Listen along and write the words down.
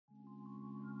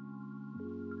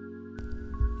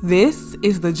This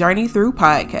is the Journey Through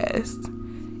podcast,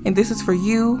 and this is for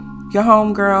you, your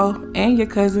homegirl, and your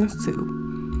cousins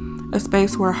too. A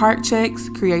space where heart checks,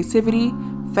 creativity,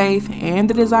 faith, and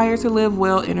the desire to live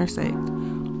well intersect,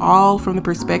 all from the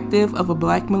perspective of a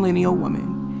Black millennial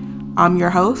woman. I'm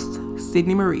your host,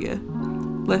 Sydney Maria.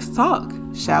 Let's talk,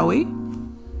 shall we?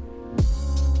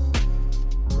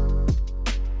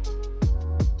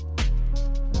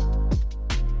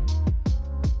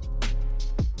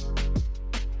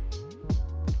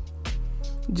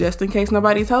 Just in case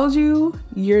nobody told you,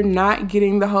 you're not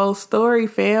getting the whole story,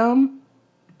 fam.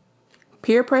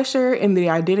 Peer pressure and the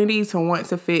identity to want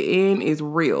to fit in is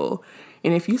real.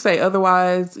 And if you say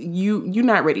otherwise, you're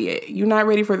not ready yet. You're not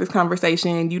ready for this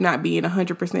conversation. You're not being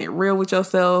 100% real with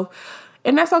yourself.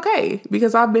 And that's okay,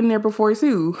 because I've been there before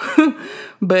too.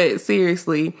 But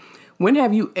seriously, when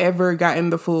have you ever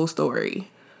gotten the full story?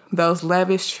 Those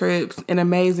lavish trips and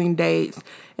amazing dates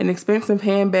and expensive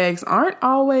handbags aren't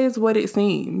always what it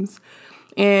seems.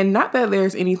 And not that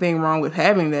there's anything wrong with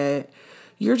having that.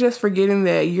 You're just forgetting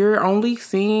that you're only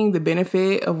seeing the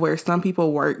benefit of where some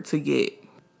people work to get.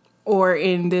 Or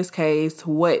in this case,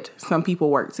 what some people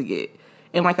work to get.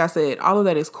 And like I said, all of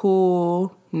that is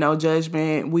cool, no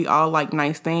judgment. We all like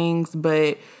nice things,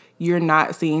 but you're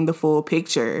not seeing the full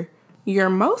picture.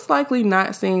 You're most likely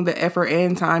not seeing the effort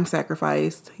and time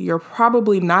sacrificed. You're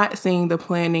probably not seeing the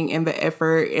planning and the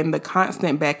effort and the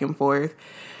constant back and forth.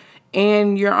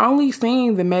 And you're only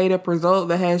seeing the made up result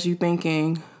that has you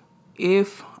thinking,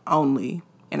 if only.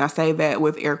 And I say that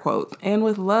with air quotes and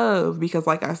with love, because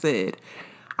like I said,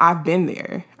 I've been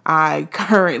there. I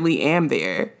currently am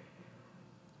there.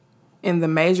 And the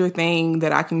major thing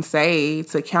that I can say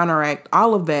to counteract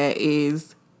all of that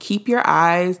is keep your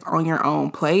eyes on your own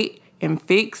plate and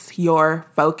fix your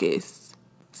focus.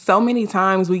 So many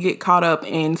times we get caught up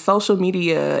in social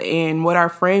media and what our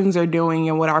friends are doing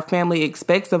and what our family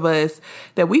expects of us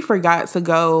that we forgot to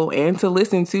go and to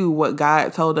listen to what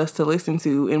God told us to listen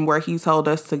to and where He told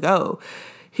us to go.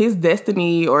 His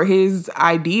destiny or His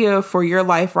idea for your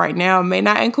life right now may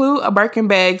not include a Birkin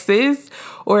bag, sis,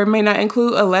 or it may not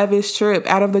include a lavish trip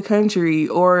out of the country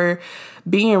or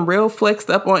being real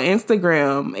flexed up on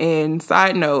Instagram. And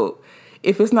side note,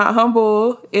 if it's not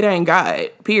humble, it ain't God,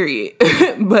 period.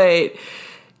 But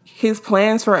His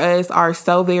plans for us are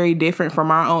so very different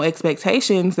from our own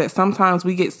expectations that sometimes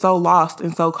we get so lost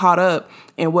and so caught up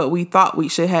in what we thought we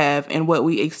should have and what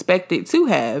we expected to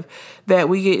have that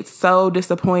we get so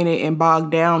disappointed and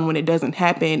bogged down when it doesn't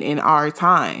happen in our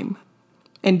time.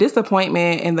 And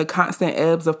disappointment and the constant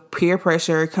ebbs of peer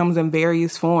pressure comes in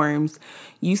various forms.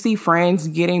 You see friends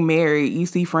getting married. You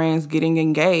see friends getting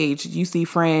engaged. You see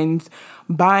friends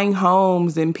buying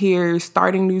homes and peers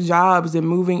starting new jobs and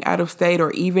moving out of state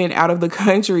or even out of the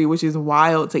country, which is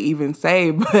wild to even say.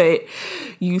 But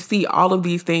you see all of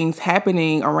these things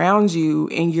happening around you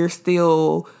and you're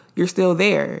still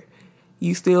there.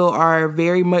 You still are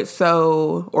very much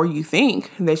so, or you think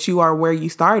that you are where you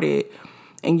started.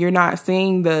 And you're not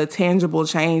seeing the tangible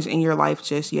change in your life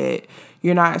just yet.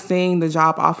 You're not seeing the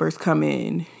job offers come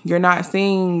in. You're not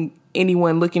seeing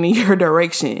anyone looking in your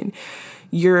direction.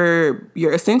 You're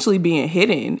essentially being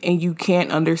hidden and you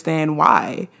can't understand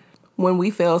why. When we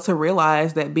fail to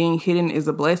realize that being hidden is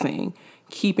a blessing,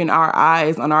 keeping our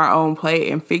eyes on our own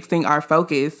plate and fixing our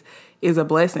focus is a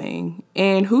blessing.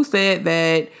 And who said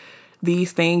that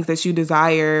these things that you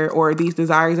desire or these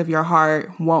desires of your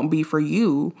heart won't be for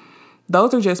you?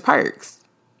 Those are just perks.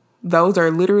 Those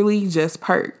are literally just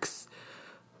perks.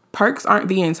 Perks aren't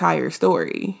the entire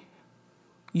story.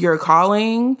 Your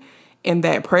calling and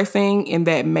that pressing and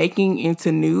that making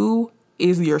into new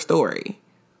is your story.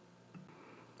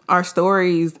 Our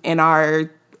stories and our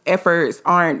efforts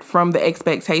aren't from the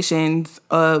expectations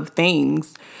of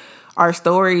things. Our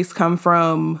stories come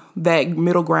from that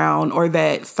middle ground or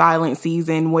that silent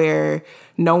season where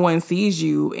no one sees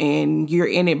you and you're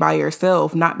in it by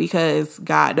yourself, not because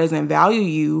God doesn't value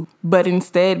you, but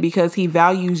instead because He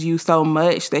values you so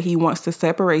much that He wants to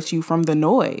separate you from the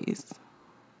noise.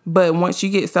 But once you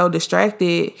get so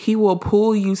distracted, He will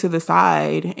pull you to the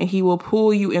side and He will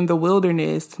pull you in the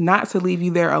wilderness, not to leave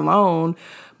you there alone,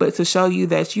 but to show you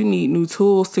that you need new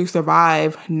tools to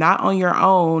survive, not on your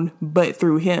own, but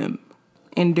through Him.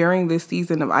 And during this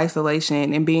season of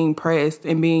isolation and being pressed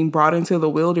and being brought into the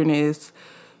wilderness,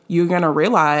 you're going to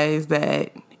realize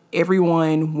that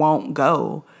everyone won't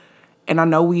go. And I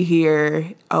know we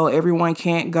hear, oh, everyone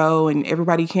can't go and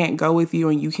everybody can't go with you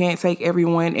and you can't take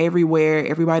everyone everywhere.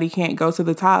 Everybody can't go to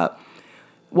the top.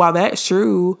 While that's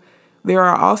true, there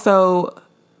are also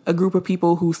a group of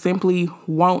people who simply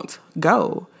won't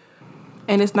go.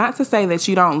 And it's not to say that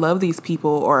you don't love these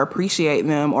people or appreciate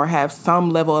them or have some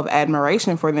level of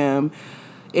admiration for them.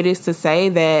 It is to say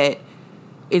that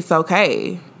it's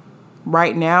okay.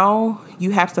 Right now,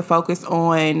 you have to focus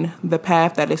on the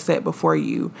path that is set before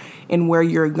you and where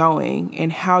you're going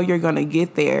and how you're going to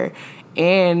get there,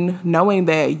 and knowing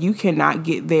that you cannot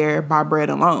get there by bread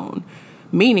alone,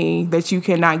 meaning that you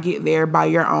cannot get there by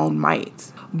your own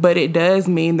might. But it does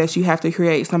mean that you have to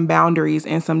create some boundaries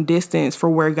and some distance for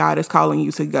where God is calling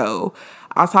you to go.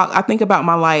 I think about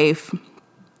my life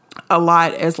a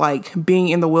lot as like being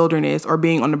in the wilderness or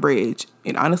being on the bridge.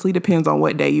 It honestly depends on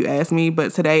what day you ask me,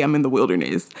 but today I'm in the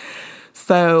wilderness.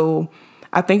 So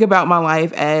I think about my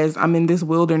life as I'm in this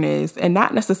wilderness, and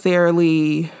not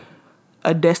necessarily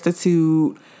a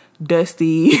destitute,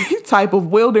 dusty type of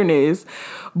wilderness,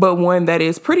 but one that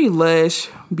is pretty lush,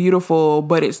 beautiful,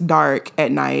 but it's dark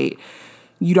at night.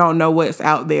 You don't know what's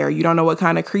out there. You don't know what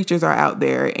kind of creatures are out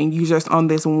there. And you just on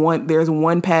this one, there's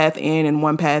one path in and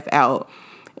one path out.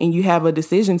 And you have a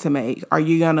decision to make. Are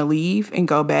you going to leave and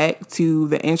go back to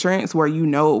the entrance where you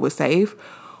know it was safe?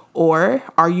 Or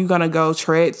are you going to go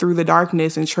tread through the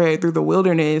darkness and tread through the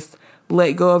wilderness,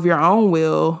 let go of your own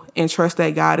will, and trust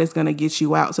that God is going to get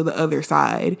you out to the other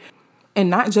side? And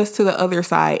not just to the other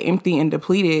side empty and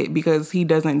depleted, because he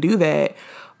doesn't do that,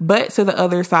 but to the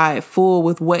other side full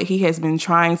with what he has been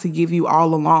trying to give you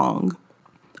all along.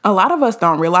 A lot of us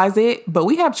don't realize it, but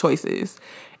we have choices.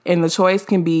 And the choice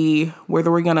can be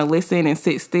whether we're going to listen and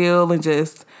sit still and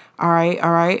just, all right,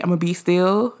 I'm going to be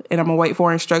still and I'm going to wait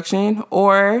for instruction.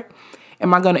 Or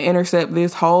am I going to intercept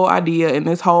this whole idea and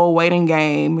this whole waiting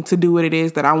game to do what it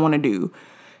is that I want to do?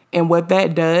 And what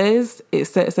that does, it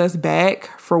sets us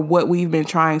back for what we've been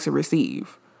trying to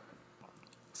receive.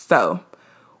 So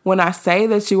when I say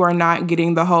that you are not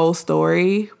getting the whole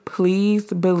story, please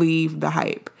believe the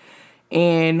hype.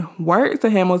 And word to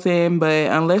Hamilton, but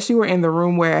unless you were in the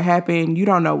room where it happened, you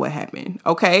don't know what happened,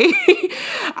 okay?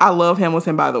 I love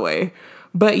Hamilton, by the way.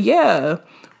 But yeah,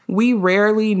 we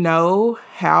rarely know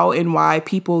how and why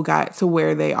people got to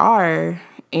where they are.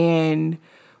 And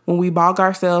when we bog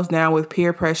ourselves down with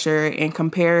peer pressure and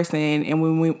comparison, and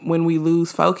when we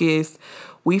lose focus,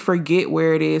 we forget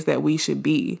where it is that we should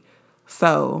be.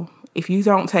 So if you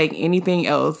don't take anything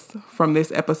else from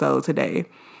this episode today,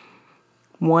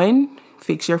 1,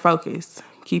 fix your focus.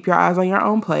 Keep your eyes on your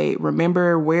own plate.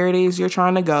 Remember where it is you're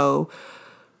trying to go.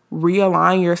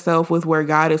 Realign yourself with where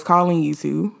God is calling you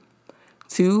to.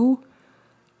 2,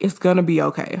 it's going to be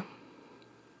okay.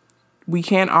 We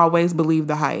can't always believe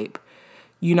the hype.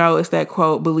 You know, it's that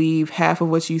quote, believe half of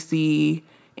what you see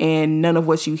and none of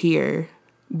what you hear,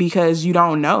 because you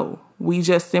don't know. We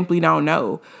just simply don't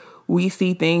know. We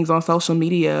see things on social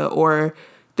media or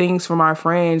things from our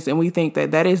friends, and we think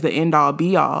that that is the end all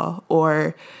be all.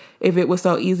 Or if it was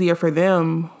so easier for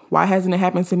them, why hasn't it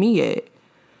happened to me yet?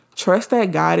 Trust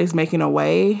that God is making a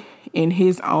way in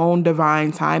his own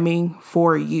divine timing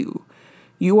for you.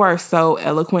 You are so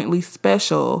eloquently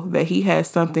special that he has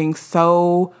something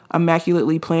so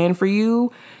immaculately planned for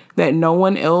you that no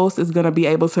one else is going to be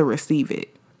able to receive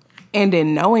it. And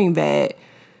in knowing that,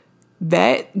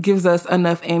 that gives us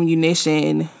enough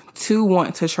ammunition to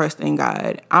want to trust in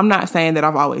God. I'm not saying that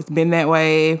I've always been that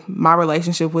way. My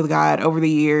relationship with God over the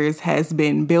years has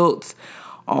been built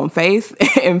on faith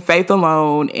and faith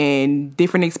alone and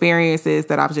different experiences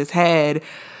that I've just had.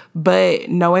 But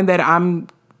knowing that I'm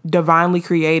divinely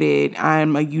created,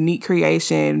 I'm a unique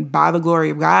creation by the glory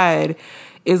of God,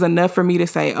 is enough for me to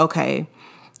say, okay,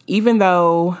 even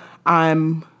though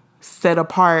I'm set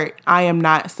apart, I am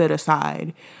not set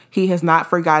aside. He has not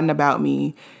forgotten about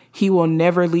me. He will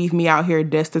never leave me out here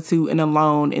destitute and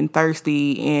alone and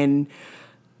thirsty and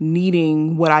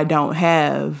needing what I don't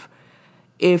have.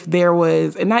 If there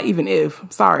was, and not even if,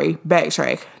 sorry,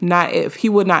 backtrack, not if, he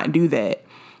would not do that,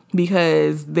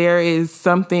 because there is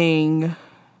something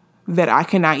that I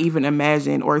cannot even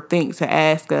imagine or think to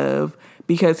ask of,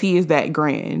 because he is that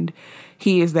grand.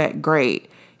 He is that great.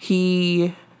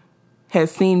 He has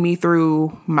seen me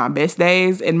through my best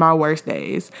days and my worst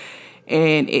days.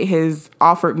 And it has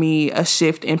offered me a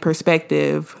shift in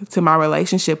perspective to my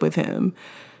relationship with him.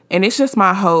 And it's just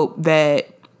my hope that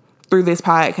through this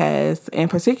podcast, and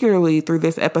particularly through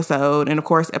this episode, and of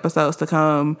course episodes to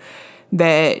come,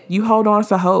 that you hold on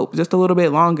to hope just a little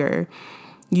bit longer.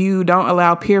 You don't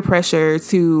allow peer pressure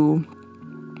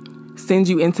to send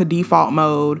you into default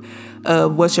mode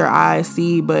of what your eyes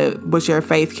see, but what your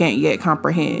faith can't yet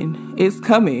comprehend. It's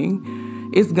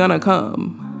coming. It's gonna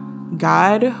come.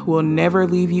 God will never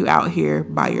leave you out here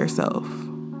by yourself.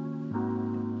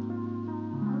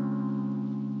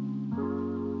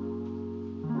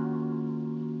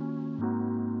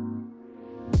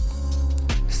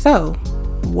 So,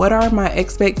 what are my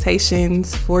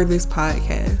expectations for this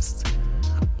podcast?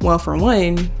 Well, for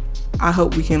one, I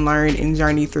hope we can learn and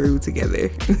journey through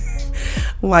together.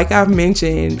 Like I've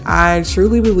mentioned, I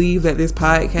truly believe that this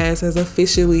podcast has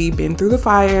officially been through the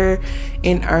fire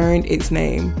and earned its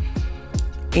name.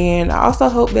 And I also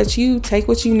hope that you take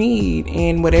what you need,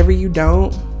 and whatever you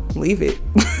don't, leave it.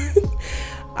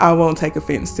 I won't take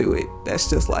offense to it. That's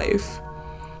just life.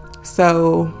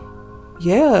 So,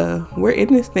 yeah, we're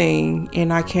in this thing,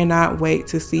 and I cannot wait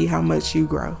to see how much you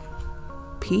grow.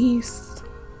 Peace.